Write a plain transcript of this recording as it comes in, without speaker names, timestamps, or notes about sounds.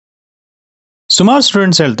ಸುಮಾರು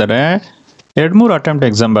ಸ್ಟೂಡೆಂಟ್ಸ್ ಹೇಳ್ತಾರೆ 2-3 attempt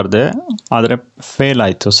exam ಬರೆದೆ ಆದರೆ ಫೇಲ್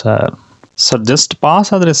ಆಯಿತು ಸರ್ ಜಸ್ಟ್ ಪಾಸ್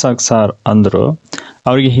ಆದರೆ ಸಾಕು ಸರ್ ಅಂದರು.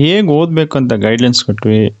 ಅವ್ರಿಗೆ ಹೇಗೆ ಓದಬೇಕು ಅಂತ ಗೈಡ್ಲೈನ್ಸ್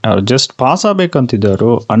ಕೊಟ್ವಿ. ಅವ್ರು ಜಸ್ಟ್ ಪಾಸ್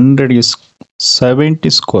ಆಗಬೇಕಂತಿದ್ದವರು 100ಗೆ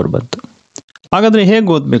 70 ಸ್ಕೋರ್ ಬಂತು. ಹಾಗಾದರೆ ಹೇಗೆ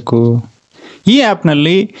ಓದಬೇಕು? ಈ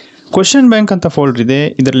ಆ್ಯಪ್ನಲ್ಲಿ ಕ್ವಶನ್ ಬ್ಯಾಂಕ್ ಅಂತ ಫೋಲ್ಡರ್ ಇದೆ.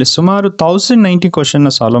 ಇದರಲ್ಲಿ ಸುಮಾರು 1090 ಕ್ವಶನ್ನ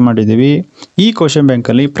ಸಾಲ್ವ್ ಮಾಡಿದ್ದೀವಿ. ಈ ಕ್ವಶನ್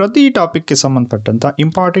ಬ್ಯಾಂಕಲ್ಲಿ ಪ್ರತಿ ಟಾಪಿಕ್ಗೆ ಸಂಬಂಧಪಟ್ಟಂಥ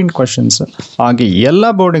ಇಂಪಾರ್ಟೆಂಟ್ ಕ್ವಶನ್ಸ್ ಹಾಗೆ ಎಲ್ಲ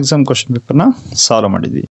ಬೋರ್ಡ್ ಎಕ್ಸಾಮ್ ಕ್ವಶನ್ ಪೇಪರ್ನ ಸಾಲ್ವ್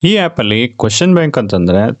ಮಾಡಿದ್ವಿ. ಈ ಆ್ಯಪಲ್ಲಿ ಕ್ವಶನ್ ಬ್ಯಾಂಕ್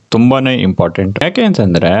ಅಂತಂದರೆ ತುಂಬಾ ಇಂಪಾರ್ಟೆಂಟ್. ಯಾಕೆ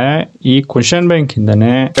ಅಂತಂದರೆ ಈ ಕ್ವಶನ್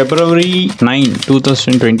ಬ್ಯಾಂಕಿಂದನೇ ಫೆಬ್ರವರಿ 9,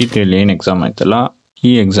 2023 ಏನು ಎಕ್ಸಾಮ್ ಆಯ್ತಲ್ಲ,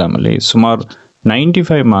 ಈ ಎಕ್ಸಾಮಲ್ಲಿ ಸುಮಾರು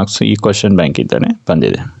 95 ಮಾರ್ಕ್ಸ್ ಈ ಕ್ವಶನ್ ಬ್ಯಾಂಕಿಂದನೇ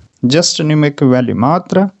ಬಂದಿದೆ. ಜಸ್ಟ್ ನಿಮಗೆ ವ್ಯಾಲ್ಯೂ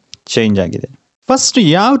ಮಾತ್ರ ಚೇಂಜ್ ಆಗಿದೆ. ಫಸ್ಟ್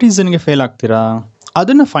ಯಾವ ರೀಸನ್ಗೆ ಫೇಲ್ ಆಗ್ತೀರಾ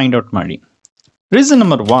ಅದನ್ನು ಫೈಂಡ್ ಔಟ್ ಮಾಡಿ. ರೀಸನ್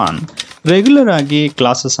ನಂಬರ್ 1, ರೆಗ್ಯುಲರ್ ಆಗಿ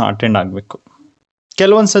ಕ್ಲಾಸಸ್ ಅಟೆಂಡ್ ಆಗಬೇಕು.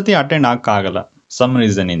 ಕೆಲವೊಂದು ಸತಿ ಅಟೆಂಡ್ ಆಗಲ್ಲ ಸಮ್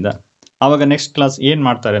ರೀಸನಿಂದ. ಆವಾಗ ನೆಕ್ಸ್ಟ್ ಕ್ಲಾಸ್ ಏನು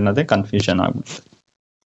ಮಾಡ್ತಾರೆ ಅನ್ನೋದೇ ಕನ್ಫ್ಯೂಷನ್ ಆಗ್ಬಿಡುತ್ತೆ.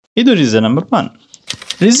 ಇದು reason number 1.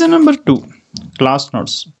 Reason number 2, class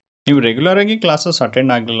notes. ನೀವು ರೆಗ್ಯುಲರ್ ಆಗಿ ಕ್ಲಾಸಸ್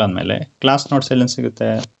ಅಟೆಂಡ್ ಆಗಲಿಲ್ಲ ಅಂದಮೇಲೆ ಕ್ಲಾಸ್ ನೋಟ್ಸ್ ಎಲ್ಲ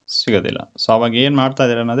ಸಿಗೋದಿಲ್ಲ. ಸೊ ಅವಾಗ ಏನು ಮಾಡ್ತಾ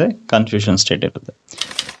ಇದ್ದಾರೆ ಅನ್ನೋದೇ ಕನ್ಫ್ಯೂಷನ್ ಸ್ಟೇಟ್ ಇರುತ್ತೆ.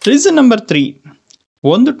 ರೀಸನ್ ನಂಬರ್ 3,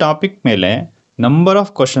 ಒಂದು ಟಾಪಿಕ್ ಮೇಲೆ ನಂಬರ್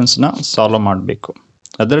ಆಫ್ ಕ್ವಶನ್ಸ್ನ ಸಾಲ್ವ್ ಮಾಡಬೇಕು.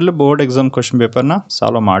 ಅದರಲ್ಲೂ ಬೋರ್ಡ್ ಎಕ್ಸಾಮ್ ಕ್ವಶನ್ ಪೇಪರ್ನ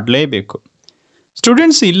ಸಾಲ್ವ್ ಮಾಡಲೇಬೇಕು.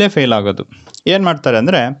 ಸ್ಟೂಡೆಂಟ್ಸ್ ಇಲ್ಲೇ ಫೇಲ್ ಆಗೋದು. ಏನು ಮಾಡ್ತಾರೆ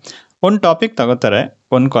ಅಂದರೆ ಒಂದು ಟಾಪಿಕ್ ತಗೋತಾರೆ,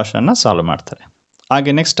 ಒಂದು ಕ್ವಶನ್ನ ಸಾಲ್ವ್ ಮಾಡ್ತಾರೆ.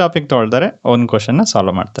 ಹಾಗೆ ನೆಕ್ಸ್ಟ್ ಟಾಪಿಕ್ ತೊಗೊಳ್ತಾರೆ, ಒಂದು ಕ್ವಶನ್ನ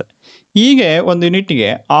ಸಾಲ್ವ್ ಮಾಡ್ತಾರೆ. ಹೀಗೆ ಒಂದು ಯೂನಿಟಿಗೆ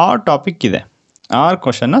 6 ಟಾಪಿಕ್ ಇದೆ, 6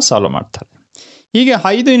 ಕ್ವಶನ್ನ ಸಾಲ್ವ್ ಮಾಡ್ತಾರೆ. ಹೀಗೆ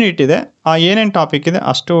 5 ಯೂನಿಟ್ ಇದೆ, ಆ ಏನೇನು ಟಾಪಿಕ್ ಇದೆ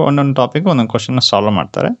ಅಷ್ಟು ಒಂದೊಂದು ಟಾಪಿಕ್ ಒಂದೊಂದು ಕ್ವಶನ್ನ ಸಾಲ್ವ್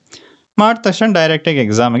ಮಾಡ್ತಾರೆ. ಮಾಡಿದ ತಕ್ಷಣ ಡೈರೆಕ್ಟಾಗಿ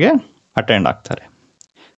ಎಕ್ಸಾಮ್ಗೆ ಅಟೆಂಡ್ ಆಗ್ತಾರೆ.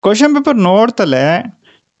 Question paper ನೋಡ್ತಲೇ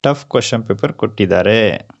tough question paper ಕೊಟ್ಟಿದ್ದಾರೆ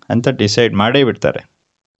ಅಂತ ಡಿಸೈಡ್ ಮಾಡೇ ಬಿಡ್ತಾರೆ.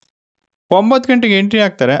 9 ಗಂಟೆಗೆ ಎಂಟ್ರಿ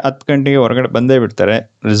ಆಗ್ತಾರೆ, 10 ಗಂಟೆಗೆ ಹೊರಗಡೆ ಬಂದೇ ಬಿಡ್ತಾರೆ.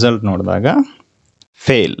 ರಿಸಲ್ಟ್ ನೋಡಿದಾಗ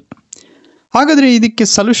ಫೇಲ್. ಹಾಗಾದರೆ ಇದಕ್ಕೆ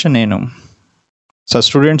ಸೊಲ್ಯೂಷನ್ ಏನು?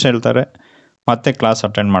 ಸ್ಟೂಡೆಂಟ್ಸ್ ಹೇಳ್ತಾರೆ ಮತ್ತೆ ಕ್ಲಾಸ್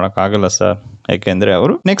ಅಟೆಂಡ್ ಮಾಡೋಕ್ಕಾಗಲ್ಲ ಸರ್, ಯಾಕೆಂದರೆ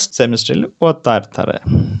ಅವರು ನೆಕ್ಸ್ಟ್ ಸೆಮಿಸ್ಟ್ರಲ್ಲಿ ಓದ್ತಾ ಇರ್ತಾರೆ.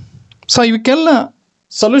 ಸೊ ಇವಕ್ಕೆಲ್ಲ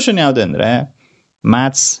ಸೊಲ್ಯೂಷನ್ ಯಾವುದು ಅಂದರೆ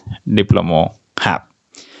ಮ್ಯಾಥ್ಸ್ ಡಿಪ್ಲೊಮೋ ಆ್ಯಪ್.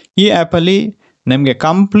 ಈ ಆ್ಯಪಲ್ಲಿ ನಮಗೆ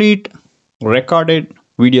ಕಂಪ್ಲೀಟ್ ರೆಕಾರ್ಡೆಡ್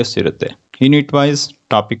ವೀಡಿಯೋಸ್ ಇರುತ್ತೆ, ಯೂನಿಟ್ ವೈಸ್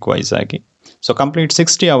ಟಾಪಿಕ್ ವೈಸ್ ಆಗಿ. ಸೊ ಕಂಪ್ಲೀಟ್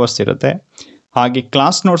 60 ಅವರ್ಸ್ ಇರುತ್ತೆ. ಹಾಗೆ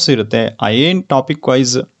ಕ್ಲಾಸ್ ನೋಟ್ಸ್ ಇರುತ್ತೆ. ಆ ಏನು ಟಾಪಿಕ್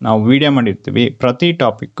ವೈಸ್ ನಾವು ವಿಡಿಯೋ ಮಾಡಿರ್ತೀವಿ ಪ್ರತಿ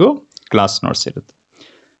ಟಾಪಿಕ್ಕು ಕ್ಲಾಸ್ ನೋಟ್ಸ್ ಇರುತ್ತೆ.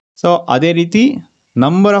 ಸೊ ಅದೇ ರೀತಿ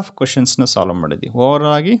ನಂಬರ್ ಆಫ್ ಕ್ವಶನ್ಸ್ನ ಸಾಲ್ವ್ ಮಾಡಿದ್ವಿ.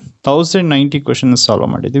 ಓವರಾಲ್ ಆಗಿ 1090 ಕ್ವಶನ್ ಸಾಲ್ವ್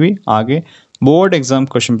ಮಾಡಿದ್ದೀವಿ. ಹಾಗೆ ಬೋರ್ಡ್ ಎಕ್ಸಾಮ್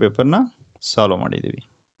ಕ್ವಶನ್ ಪೇಪರ್ನ ಸಾಲ್ವ್ ಮಾಡಿದ್ದೀವಿ.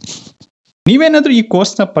 ನೀವೇನಾದರೂ ಈ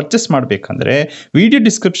ಕೋರ್ಸ್ನ ಪರ್ಚೇಸ್ ಮಾಡಬೇಕಂದ್ರೆ ವಿಡಿಯೋ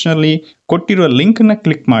ಡಿಸ್ಕ್ರಿಪ್ಷನಲ್ಲಿ ಕೊಟ್ಟಿರುವ ಲಿಂಕ್ನ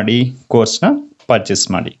ಕ್ಲಿಕ್ ಮಾಡಿ ಕೋರ್ಸ್ನ ಪರ್ಚೇಸ್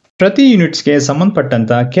ಮಾಡಿ. ಪ್ರತಿ ಯೂನಿಟ್ಸ್ಗೆ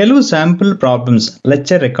ಸಂಬಂಧಪಟ್ಟಂಥ ಕೆಲವು ಸ್ಯಾಂಪಲ್ ಪ್ರಾಬ್ಲಮ್ಸ್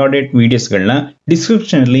ಲೆಕ್ಚರ್ ರೆಕಾರ್ಡೆಡ್ ವೀಡಿಯೋಸ್ಗಳನ್ನ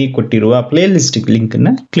ಡಿಸ್ಕ್ರಿಪ್ಷನಲ್ಲಿ ಕೊಟ್ಟಿರುವ ಪ್ಲೇ ಲಿಸ್ಟ್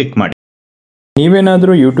ಲಿಂಕನ್ನು ಕ್ಲಿಕ್ ಮಾಡಿ.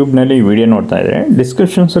 ನೀವೇನಾದರೂ ಯೂಟ್ಯೂಬ್ನಲ್ಲಿ ವಿಡಿಯೋ ನೋಡ್ತಾ ಇದ್ದರೆ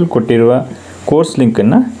ಡಿಸ್ಕ್ರಿಪ್ಷನ್ಸಲ್ಲಿ ಕೊಟ್ಟಿರುವ ಕೋರ್ಸ್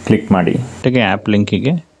ಲಿಂಕನ್ನು ಕ್ಲಿಕ್ ಮಾಡಿ. ಜೊತೆಗೆ ಆ್ಯಪ್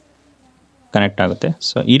ಲಿಂಕಿಗೆ ಕನೆಕ್ಟ್ ಆಗುತ್ತೆ.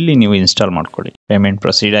 ಸೊ ಇಲ್ಲಿ ನೀವು ಇನ್ಸ್ಟಾಲ್ ಮಾಡ್ಕೊಳ್ಳಿ. ಪೇಮೆಂಟ್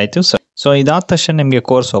ಪ್ರೊಸೀಡ್ ಆಯಿತು. ಸೊ ಇದಾದ ತಕ್ಷಣ ನಿಮಗೆ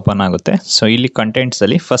ಕೋರ್ಸ್ ಓಪನ್ ಆಗುತ್ತೆ. ಸೊ ಇಲ್ಲಿ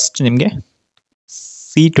ಕಂಟೆಂಟ್ಸಲ್ಲಿ ಫಸ್ಟ್ ನಿಮಗೆ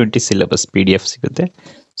C-20 ಸಿಲೆಬಸ್ PDF ಸಿಗುತ್ತೆ.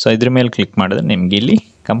 ಸೊ ಇದ್ರ ಮೇಲೆ ಕ್ಲಿಕ್ ಮಾಡಿದ್ರೆ ನಿಮಗೆ ಇಲ್ಲಿ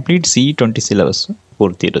ಕಂಪ್ಲೀಟ್ C-20 ಸಿಲೆಬಸ್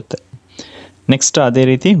ಪೂರ್ತಿ ಇರುತ್ತೆ. ನೆಕ್ಸ್ಟ್ ಅದೇ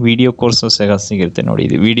ರೀತಿ ವಿಡಿಯೋ ಕೋರ್ಸಸ್ ಸಿಗುತ್ತೆ ನೋಡಿ,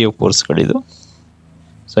 ಇದು ವಿಡಿಯೋ ಕೋರ್ಸ್ಗಳಿದು.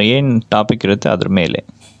 ಸೊ ಏನು ಟಾಪಿಕ್ ಇರುತ್ತೆ ಅದ್ರ ಮೇಲೆ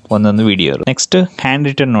ಒಂದೊಂದು ವಿಡಿಯೋ ಇರುತ್ತೆ. ನೆಕ್ಸ್ಟ್ ಹ್ಯಾಂಡ್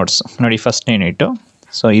ರಿಟನ್ ನೋಟ್ಸ್ ನೋಡಿ, ಫಸ್ಟ್ ಯೂನಿಟು.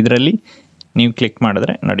 ಸೊ ಇದರಲ್ಲಿ ನೀವು ಕ್ಲಿಕ್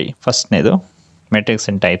ಮಾಡಿದ್ರೆ ನೋಡಿ ಫಸ್ಟ್ನೇದು ಮೆಟ್ರಿಕ್ಸ್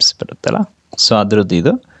ಆ್ಯಂಡ್ ಟೈಪ್ಸ್ ಬರುತ್ತಲ್ಲ, ಸೊ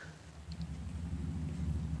ಅದರದ್ದು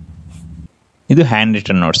ಇದು ಹ್ಯಾಂಡ್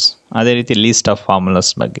ರಿಟನ್ ನೋಟ್ಸ್. ಅದೇ ರೀತಿ ಲೀಸ್ಟ್ ಆಫ್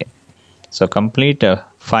ಫಾರ್ಮುಲಾಸ್ ಬಗ್ಗೆ. ಸೊ ಕಂಪ್ಲೀಟ್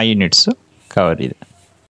 5 ಯೂನಿಟ್ಸು ಕವರ್ ಇದೆ.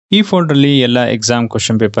 ಈ ಫೋಲ್ಡ್ರಲ್ಲಿ ಎಲ್ಲ ಎಕ್ಸಾಮ್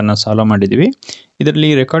ಕ್ವಶನ್ ಪೇಪರ್ನ ಸಾಲ್ವ್ ಮಾಡಿದ್ದೀವಿ. ಇದರಲ್ಲಿ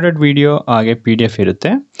ರೆಕಾರ್ಡೆಡ್ ವಿಡಿಯೋ ಹಾಗೆ PDF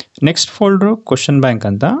ಇರುತ್ತೆ. ನೆಕ್ಸ್ಟ್ ಫೋಲ್ಡ್ರು ಕ್ವಶನ್ ಬ್ಯಾಂಕ್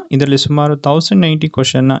ಅಂತ. ಇದರಲ್ಲಿ ಸುಮಾರು 1090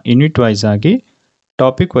 ಕ್ವಶನ್ನ ಯೂನಿಟ್ ವೈಸ್ ಆಗಿ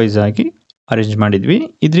ಟಾಪಿಕ್ ವೈಸ್ ಆಗಿ ಅರೇಂಜ್ ಮಾಡಿದ್ವಿ.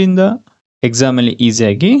 ಇದರಿಂದ ಎಕ್ಸಾಮಲ್ಲಿ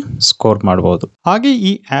ಈಸಿಯಾಗಿ ಸ್ಕೋರ್ ಮಾಡ್ಬೋದು. ಹಾಗೆ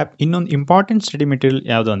ಈ ಆ್ಯಪ್ ಇನ್ನೊಂದು ಇಂಪಾರ್ಟೆಂಟ್ ಸ್ಟಡಿ ಮೆಟೀರಿಯಲ್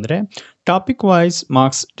ಯಾವುದು ಅಂದರೆ topic wise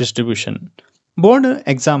marks distribution. Board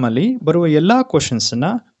ಎಕ್ಸಾಮಲ್ಲಿ ಬರುವ ಎಲ್ಲ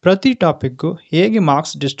ಕ್ವಶನ್ಸನ್ನು ಪ್ರತಿ ಟಾಪಿಕ್ಕು ಹೇಗೆ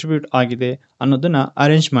ಮಾರ್ಕ್ಸ್ ಡಿಸ್ಟ್ರಿಬ್ಯೂಟ್ ಆಗಿದೆ ಅನ್ನೋದನ್ನು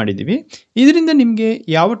ಅರೇಂಜ್ ಮಾಡಿದ್ದೀವಿ. ಇದರಿಂದ ನಿಮಗೆ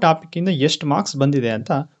ಯಾವ ಟಾಪಿಕ್ಕಿಂದ ಎಷ್ಟು ಮಾರ್ಕ್ಸ್ ಬಂದಿದೆ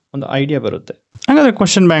ಅಂತ ಒಂದು ಐಡಿಯಾ ಬರುತ್ತೆ. ಹಾಗಾದರೆ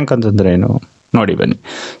ಕ್ವಶನ್ ಬ್ಯಾಂಕ್ ಅಂತಂದರೆ ಏನು ನೋಡಿ ಬನ್ನಿ.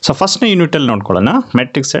 ಸೊ ಫಸ್ಟ್ನೇ ಯೂನಿಟಲ್ಲಿ ನೋಡ್ಕೊಳ್ಳೋಣ,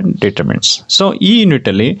 ಮೆಟ್ರಿಕ್ಸ್ ಆ್ಯಂಡ್ ಡಿಟರ್ಮಿನೆಂಟ್ಸ್. ಸೊ ಈ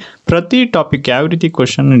ಯೂನಿಟಲ್ಲಿ ಪ್ರತಿ ಟಾಪಿಕ್ ಯಾವ ರೀತಿ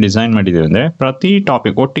ಕ್ವಶನ್ ಡಿಸೈನ್ ಮಾಡಿದ್ದೀವಿ ಅಂದರೆ ಪ್ರತಿ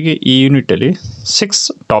ಟಾಪಿಕ್ ಒಟ್ಟಿಗೆ ಈ ಯೂನಿಟಲ್ಲಿ 6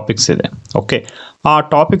 ಟಾಪಿಕ್ಸ್ ಇದೆ. ಓಕೆ, ಆ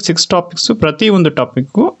ಟಾಪಿಕ್ 6 ಟಾಪಿಕ್ಸು ಪ್ರತಿ ಒಂದು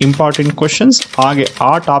ಟಾಪಿಕ್ಕು ಇಂಪಾರ್ಟೆಂಟ್ ಕ್ವಶನ್ಸ್ ಹಾಗೆ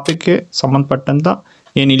ಆ ಟಾಪಿಕ್ಗೆ ಸಂಬಂಧಪಟ್ಟಂಥ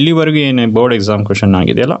ಏನು ಇಲ್ಲಿವರೆಗೂ ಏನು ಬೋರ್ಡ್ ಎಕ್ಸಾಮ್ ಕ್ವಶನ್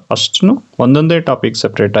ಆಗಿದೆಯಲ್ಲ ಅಷ್ಟನ್ನು ಒಂದೊಂದೇ ಟಾಪಿಕ್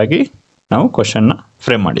ಸಪ್ರೇಟಾಗಿ ನಾವು ಕ್ವಶನ್ನ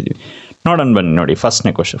ಫ್ರೇಮ್ ಮಾಡಿದ್ವಿ. ನೋಡೋಣ ಬನ್ನಿ. ನೋಡಿ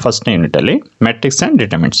ಫಸ್ಟ್ನೇ ಯೂನಿಟಲ್ಲಿ ಮೆಟ್ರಿಕ್ಸ್ ಆ್ಯಂಡ್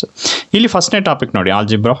ಡಿಟರ್ಮಿನೆಂಟ್ಸ್. ಇಲ್ಲಿ ಫಸ್ಟ್ನೇ ಟಾಪಿಕ್ ನೋಡಿ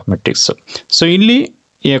ಆಲ್ಜಿಬ್ರಾ ಆಫ್ ಮೆಟ್ರಿಕ್ಸ್. ಸೊ ಇಲ್ಲಿ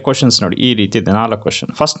ಕ್ವಶನ್ಸ್ ನೋಡಿ ಈ ರೀತಿ ಇದೆ 4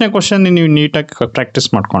 ಕ್ವಶನ್. ಫಸ್ಟ್ನೇ ಕ್ವಶನ್ ನೀವು ನೀಟಾಗಿ ಪ್ರಾಕ್ಟೀಸ್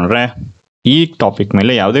ಮಾಡ್ಕೊಂಡ್ರೆ ಈ ಟಾಪಿಕ್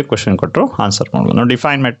ಮೇಲೆ ಯಾವುದೇ ಕ್ವಶನ್ ಕೊಟ್ಟರು ಆನ್ಸರ್ ಮಾಡ್ಬೋದು. ನೋಡಿ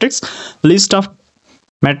define matrix, list of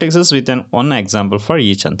ಮ್ಯಾಟ್ರಿಕ್ಸಸ್ with one example for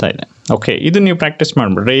each ಅಂತ ಇದೆ. ಓಕೆ, ಇದು ನೀವು ಪ್ರಾಕ್ಟೀಸ್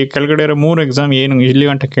ಮಾಡಿಬಿಟ್ರೆ ಈ ಕೆಳಗಡೆ ಇರೋ 3 ಎಕ್ಸಾಮ್ ಏನು ಇಲ್ಲಿ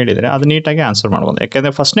ಗಂಟೆ ಕೇಳಿದರೆ ಅದು ನೀಟಾಗಿ ಆನ್ಸರ್ ಮಾಡ್ಬೋದು.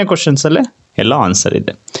 ಯಾಕೆಂದರೆ ಫಸ್ಟ್ನೇ ಕ್ವಶನ್ಸಲ್ಲೇ ಎಲ್ಲ ಆನ್ಸರ್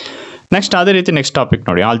ಇದೆ. ನೆಕ್ಸ್ಟ್ ಅದೇ ರೀತಿ ನೆಕ್ಸ್ಟ್ ಟಾಪಿಕ್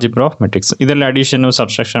ನೋಡಿ ಆಲ್ಜಿಬ್ರಾ ಆಫ್ ಮ್ಯಾಟ್ರಿಕ್ಸ್. ಇದರಲ್ಲಿ ಅಡಿಷನ್,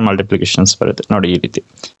 ಸಬ್ಸ್ಟ್ರಾಕ್ಷನ್, ಮಲ್ಟಿಪ್ಲಿಕೇಶನ್ಸ್ ಬರುತ್ತೆ ನೋಡಿ ಈ ರೀತಿ.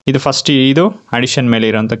 ಇದು ಫಸ್ಟ್ ಇದು ಅಡಿಷನ್ ಮೇಲೆ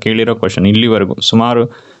ಇರೋಂಥ ಕೇಳಿರೋ ಕ್ವಶನ್. ಇಲ್ಲಿವರೆಗೂ ಸುಮಾರು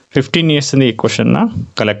 15 ಇಯರ್ಸಿಂದ ಈ ಕ್ವಶನ್ನ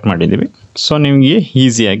ಕಲೆಕ್ಟ್ ಮಾಡಿದ್ದೀವಿ. ಸೊ ನಿಮಗೆ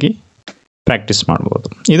ಈಸಿಯಾಗಿ ಪ್ರಾಕ್ಟೀಸ್ ಮಾಡ್ಬೋದು.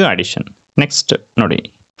 ಇದು ಅಡಿಷನ್. ನೆಕ್ಸ್ಟ್ ನೋಡಿ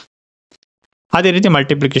ಅದೇ ರೀತಿ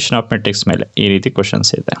ಮಲ್ಟಿಪ್ಲಿಕೇಶನ್ ಆಫ್ ಮ್ಯಾಟ್ರಿಕ್ಸ್ ಮೇಲೆ ಈ ರೀತಿ ಕ್ವಶನ್ಸ್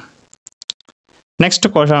ಇದೆ. ನೆಕ್ಸ್ಟ್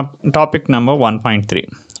ಟಾಪಿಕ್ ನಂಬರ್ 1.3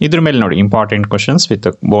 ಇದ್ರ ಮೇಲೆ ನೋಡಿ important questions with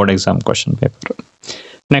board exam question paper.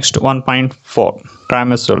 Next 1.4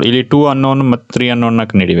 ಟ್ರಾಮಸ್ rule. ಇಲ್ಲಿ 2 ಅನ್ನೋನ್ ಮತ್ತು 3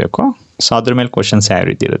 ಅನ್ನೋನ್ನಕ್ಕೆ ನಡಿಬೇಕು. ಸೊ ಅದ್ರ ಮೇಲೆ ಕ್ವಶನ್ಸ್ ಯಾವ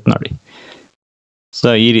ರೀತಿ ಇರುತ್ತೆ ನೋಡಿ. ಸೊ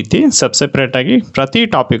ಈ ರೀತಿ ಸೆಪ್ರೇಟಾಗಿ ಪ್ರತಿ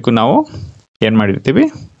ಟಾಪಿಕ್ಕು ನಾವು ಏನು ಮಾಡಿರ್ತೀವಿ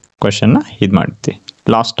ಕ್ವಶನ್ನ ಇದು ಮಾಡಿರ್ತೀವಿ.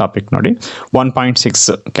 ಲಾಸ್ಟ್ ಟಾಪಿಕ್ ನೋಡಿ 1.6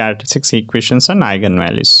 characteristics equations and eigen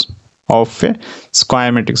values of A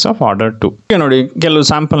square matrix of order 2. ಈಗ ನೋಡಿ ಕೆಲವು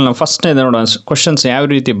ಸ್ಯಾಂಪಲ್ನ ಫಸ್ಟ್ ಇದೆ ನೋಡೋಣ ಕ್ವಶನ್ಸ್ ಯಾವ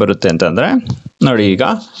ರೀತಿ ಬರುತ್ತೆ ಅಂತಂದರೆ ನೋಡಿ ಈಗ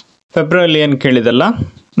ಫೆಬ್ರವರಿ ಏನು ಕೇಳಿದಲ್ಲ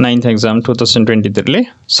 9th ಎಕ್ಸಾಮ್ 2023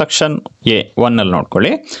 ಸೆಕ್ಷನ್ A 1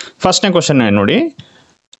 ನೋಡ್ಕೊಳ್ಳಿ. ಫಸ್ಟ್ನೇ ಕ್ವಶನ್ ನೋಡಿ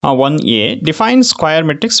 1A define square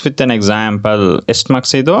matrix with an example. ಎಷ್ಟು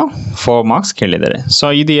ಮಾರ್ಕ್ಸ್ ಇದು 4 ಮಾರ್ಕ್ಸ್ ಕೇಳಿದ್ದಾರೆ. ಸೊ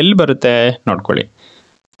ಇದು ಎಲ್ಲಿ ಬರುತ್ತೆ ನೋಡ್ಕೊಳ್ಳಿ.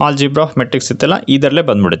 ಆಲ್ಜಿಬ್ರಾ ಆಫ್ ಮ್ಯಾಟ್ರಿಕ್ಸ್ ಇತ್ತಲ್ಲ ಇದರಲ್ಲೇ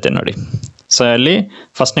ಬಂದ್ಬಿಡುತ್ತೆ ನೋಡಿ. ಸೊ ಅಲ್ಲಿ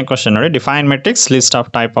ಫಸ್ಟ್ನೇ ಕ್ವಶನ್ ನೋಡಿ define matrix list of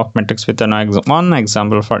type of matrix with one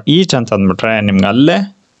example for each ಅಂತ ಅಂದ್ಬಿಟ್ರೆ ನಿಮ್ಗೆ ಅಲ್ಲೇ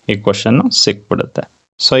ಈ ಕ್ವಶನ್ನು ಸಿಕ್ಬಿಡುತ್ತೆ.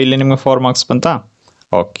 ಸೊ ಇಲ್ಲಿ ನಿಮ್ಗೆ 4 ಮಾರ್ಕ್ಸ್ ಬಂತಾ.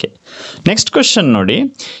 ಓಕೆ, ನೆಕ್ಸ್ಟ್ ಕ್ವಶನ್ ನೋಡಿ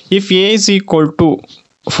if A is equal to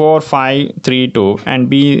 4 5 3 2 and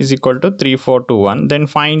B is equal to 3 4 2 1 then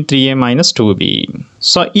find 3a - 2b.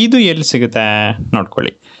 So ಇದು ಎಲ್ಲಿ ಸಿಗುತ್ತೆ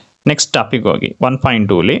ನೋಡ್ಕೊಳ್ಳಿ. ನೆಕ್ಸ್ಟ್ ಟಾಪಿಕ್ ಹೋಗಿ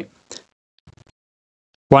 1.2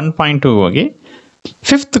 ಹೋಗಿ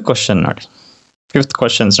 5th ಕ್ವಶನ್ ನೋಡಿ. 5th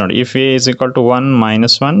ಕ್ವಶನ್ಸ್ ನೋಡಿ if A is equal to 1 -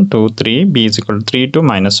 1 2 3 B is equal to 3 2 -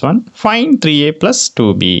 1 find 3a +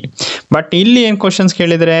 2b. But ಇಲ್ಲಿ ಏನು ಕ್ವಶನ್ಸ್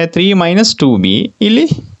ಕೇಳಿದರೆ 3 - 2b, ಇಲ್ಲಿ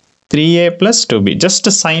 3a + 2b ಜಸ್ಟ್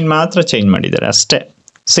ಸೈನ್ ಮಾತ್ರ ಚೇಂಜ್ ಮಾಡಿದ್ದಾರೆ ಅಷ್ಟೇ.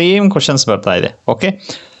 ಸೇಮ್ ಕ್ವಶನ್ಸ್ ಬರ್ತಾ ಇದೆ. ಓಕೆ,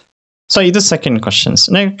 ಸೊ ಇದು second questions.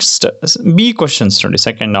 Next B questions ನೋಡಿ.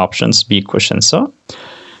 Second options B questions.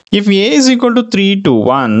 If A is equal to 3 2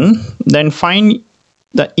 1 then find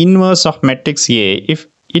the inverse of matrix A if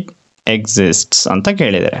it exists ಅಂತ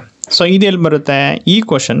ಕೇಳಿದ್ದಾರೆ. So ಇದು ಎಲ್ಲಿ ಬರುತ್ತೆ ಈ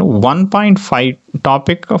ಕ್ವಶನ್ 1.5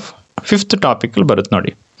 ಟಾಪಿಕ್ ಆಫ್ 5th ಟಾಪಿಕಲ್ಲಿ ಬರುತ್ತೆ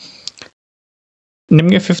ನೋಡಿ.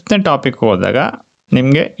 ನಿಮಗೆ 5ನೇ ಟಾಪಿಕ್ ಹೋದಾಗ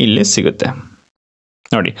ನಿಮಗೆ ಇಲ್ಲಿ ಸಿಗುತ್ತೆ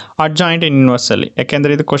ನೋಡಿ ಅಡ್ಜಾಯಿಂಟ್ ಇನ್ವರ್ಸಲ್ಲಿ.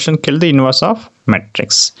 ಯಾಕೆಂದರೆ ಇದು ಕ್ವಶನ್ ಕೇಳಿದ ಇನ್ವರ್ಸ್ ಆಫ್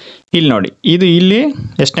ಮ್ಯಾಟ್ರಿಕ್ಸ್. ಇಲ್ಲಿ ನೋಡಿ ಇದು ಇಲ್ಲಿ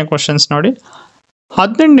ಎಷ್ಟನೇ ಕ್ವಶನ್ಸ್ ನೋಡಿ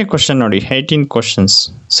 18ನೇ ಕ್ವಶನ್ ನೋಡಿ 18 ಕ್ವಶನ್ಸ್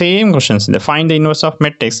ಸೇಮ್ ಕ್ವಶನ್ಸ್ ಇದೆ. Find the inverse of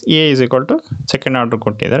matrix A is equal to second order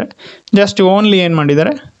ಕೊಟ್ಟಿದ್ದಾರೆ. ಜಸ್ಟ್ ಓನ್ಲಿ ಏನು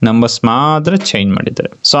ಮಾಡಿದ್ದಾರೆ ನಂಬರ್ಸ್ ಮಾತ್ರ ಚೇಂಜ್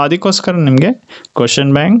ಮಾಡಿದ್ದಾರೆ. ಸೊ ಅದಕ್ಕೋಸ್ಕರ ನಿಮಗೆ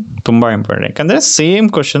ಕ್ವಶನ್ ಬ್ಯಾಂಕ್ ತುಂಬ ಇಂಪಾರ್ಟೆಂಟ್ ಯಾಕಂದರೆ ಸೇಮ್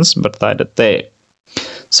ಕ್ವಶನ್ಸ್ ಬರ್ತಾ ಇರುತ್ತೆ.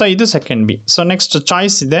 ಸೊ ಇದು second B. So next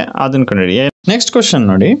choice ಇದೆ ಅದನ್ನು ಕಂಡುಹಿಡಿ. ನೆಕ್ಸ್ಟ್ ಕ್ವಶನ್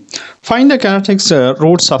ನೋಡಿ find the characteristics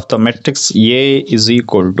roots of the matrix A is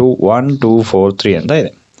equal to 1 2 4 3 ಅಂತ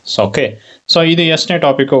ಇದೆ. ಸೊ ಓಕೆ, ಸೊ ಇದು ಎಷ್ಟನೇ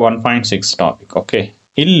ಟಾಪಿಕ್ 1.6 ಟಾಪಿಕ್. ಓಕೆ,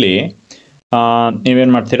 ಇಲ್ಲಿ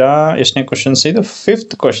ನೀವೇನು ಮಾಡ್ತೀರಾ ಎಷ್ಟನೇ ಕ್ವಶನ್ಸ್ ಇದು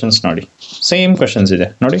 5th ಕ್ವಶನ್ಸ್ ನೋಡಿ ಸೇಮ್ ಕ್ವಶನ್ಸ್ ಇದೆ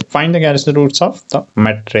ನೋಡಿ. Find the characteristic roots of the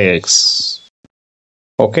matrix.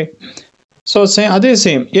 Okay, so ಅದೇ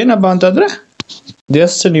ಸೇಮ್ ಏನಪ್ಪ ಅಂತಂದರೆ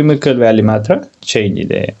ಜಸ್ಟ್ ನ್ಯೂಮಿಕಲ್ ವ್ಯಾಲ್ಯೂ ಮಾತ್ರ ಚೇಂಜ್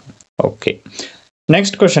ಇದೆ. ಓಕೆ,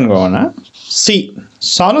 ನೆಕ್ಸ್ಟ್ ಕ್ವಶನ್ಗೆ ಹೋಗೋಣ. C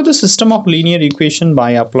solve the system of linear equation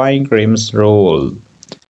by applying ಕ್ರೇಮ್ಸ್ rule.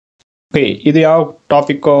 Okay, ಇದು ಯಾವ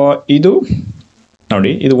ಟಾಪಿಕ್ಕು ಇದು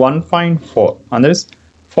ನೋಡಿ ಇದು 1.4 ಅಂದರೆ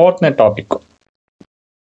 4ನೇ ಟಾಪಿಕ್ಕು.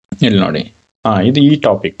 ಇಲ್ಲಿ ನೋಡಿ ಇದು ಈ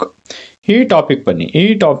ಟಾಪಿಕ್ ಬನ್ನಿ. ಈ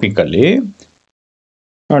ಟಾಪಿಕಲ್ಲಿ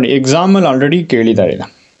ನೋಡಿ ಎಕ್ಸಾಮಲ್ಲಿ ಆಲ್ರೆಡಿ ಕೇಳಿದ್ದಾರೆ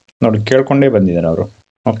ನೋಡಿ, ಕೇಳ್ಕೊಂಡೇ ಬಂದಿದ್ದಾರೆ ಅವರು.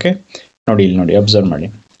 ಓಕೆ ನೋಡಿ ಇಲ್ಲಿ ನೋಡಿ ಅಬ್ಸರ್ವ್ ಮಾಡಿ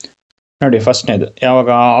ನೋಡಿ. ಫಸ್ಟ್ನೇದು ಯಾವಾಗ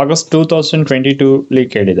ಆಗಸ್ಟ್ 2022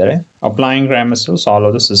 ಕೇಳಿದ್ದಾರೆ applying ಕ್ರೇಮ್ಸ್ rule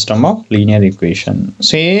solve the system of linear equation.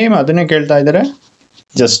 Same ಅದನ್ನೇ ಕೇಳ್ತಾ ಇದ್ದಾರೆ,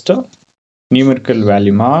 ಜಸ್ಟ್ ನ್ಯೂಮರಿಕಲ್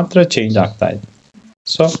ವ್ಯಾಲ್ಯೂ ಮಾತ್ರ ಚೇಂಜ್ ಆಗ್ತಾ ಇದೆ.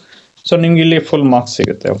 ಸೊ ನಿಮ್ಗೆ ಇಲ್ಲಿ ಫುಲ್ ಮಾರ್ಕ್ಸ್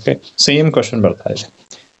ಸಿಗುತ್ತೆ. ಓಕೆ, ಸೇಮ್ ಕ್ವಶನ್ ಬರ್ತಾ ಇದೆ.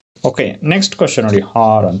 ಓಕೆ, ನೆಕ್ಸ್ಟ್ ಕ್ವಶನ್ ನೋಡಿ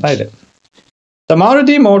ಆರ್ ಅಂತ ಇದೆ. The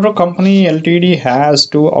Maruti motor company LTD has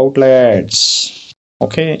 2 outlets.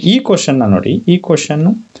 Okay, ಈ ಕ್ವಶನ್ನ ನೋಡಿ. ಈ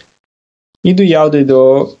ಕ್ವಶನ್ನು ಇದು ಯಾವುದು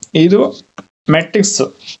ಇದು ಮ್ಯಾಟ್ರಿಕ್ಸ್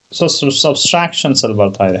ಸಬ್ಸ್ಟ್ರಾಕ್ಷನ್ಸ್ ಅಲ್ಲಿ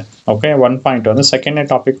ಬರ್ತಾ ಇದೆ. ಓಕೆ, 1.2 ಅಂದರೆ ಸೆಕೆಂಡ್ನೇ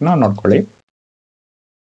ಟಾಪಿಕ್ನ ನೋಡ್ಕೊಳ್ಳಿ.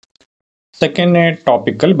 ಸೆಕೆಂಡ್ನೇ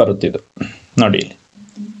ಟಾಪಿಕಲ್ಲಿ ಬರುತ್ತಿದ್ದು ನೋಡಿ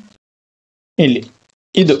ಇಲ್ಲಿ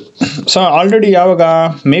ಇದು. ಸೊ ಆಲ್ರೆಡಿ ಯಾವಾಗ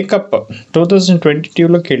ಮೇಕಪ್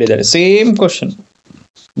 2022 ಕೇಳಿದ್ದಾರೆ same question.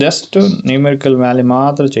 Just numerical value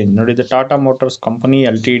ಮಾತ್ರ ಚೇಂಜ್. ನೋಡಿ, the Tata motors company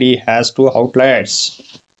LTD has 2 outlets.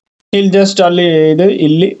 ಇಲ್ಲಿ ಜಸ್ಟ್ ಅಲ್ಲಿ ಇದೆ,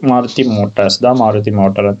 ಇಲ್ಲಿ ಮಾರುತಿ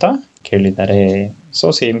ಮೋಟರ್ ಅಂತ ಕೇಳಿದ್ದಾರೆ. ಸೊ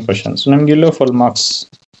ಸೇಮ್ ಕ್ವಶನ್ಸ್ ನಮ್ಗೆ ಇಲ್ಲೂ ಫುಲ್ ಮಾರ್ಕ್ಸ್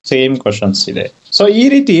ಸೇಮ್ ಕ್ವಶನ್ಸ್ ಇದೆ. ಸೊ ಈ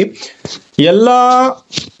ರೀತಿ ಎಲ್ಲ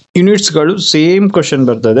ಯೂನಿಟ್ಸ್ಗಳು ಸೇಮ್ ಕ್ವಶನ್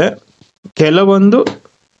ಬರ್ತದೆ, ಕೆಲವೊಂದು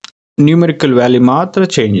ನ್ಯೂಮೆರಿಕಲ್ ವ್ಯಾಲ್ಯೂ ಮಾತ್ರ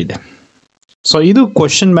ಚೇಂಜ್ ಇದೆ. ಸೊ ಇದು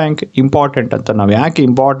ಕ್ವಶನ್ ಬ್ಯಾಂಕ್ ಇಂಪಾರ್ಟೆಂಟ್ ಅಂತ. ನಾವು ಯಾಕೆ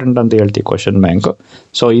ಇಂಪಾರ್ಟೆಂಟ್ ಅಂತ ಹೇಳ್ತೀವಿ ಕ್ವಶನ್ ಬ್ಯಾಂಕ್?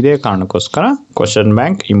 ಸೊ ಇದೇ ಕಾರಣಕ್ಕೋಸ್ಕರ ಕ್ವಶನ್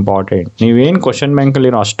ಬ್ಯಾಂಕ್ ಇಂಪಾರ್ಟೆಂಟ್. ನೀವೇನು ಕ್ವಶನ್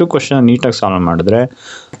ಬ್ಯಾಂಕಲ್ಲಿರೋ ಅಷ್ಟು ಕ್ವಶನ್ ನೀಟಾಗಿ ಸಾಲ್ವ್ ಮಾಡಿದ್ರೆ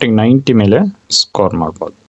 90 ಮೇಲೆ ಸ್ಕೋರ್ ಮಾಡ್ಬೋದು.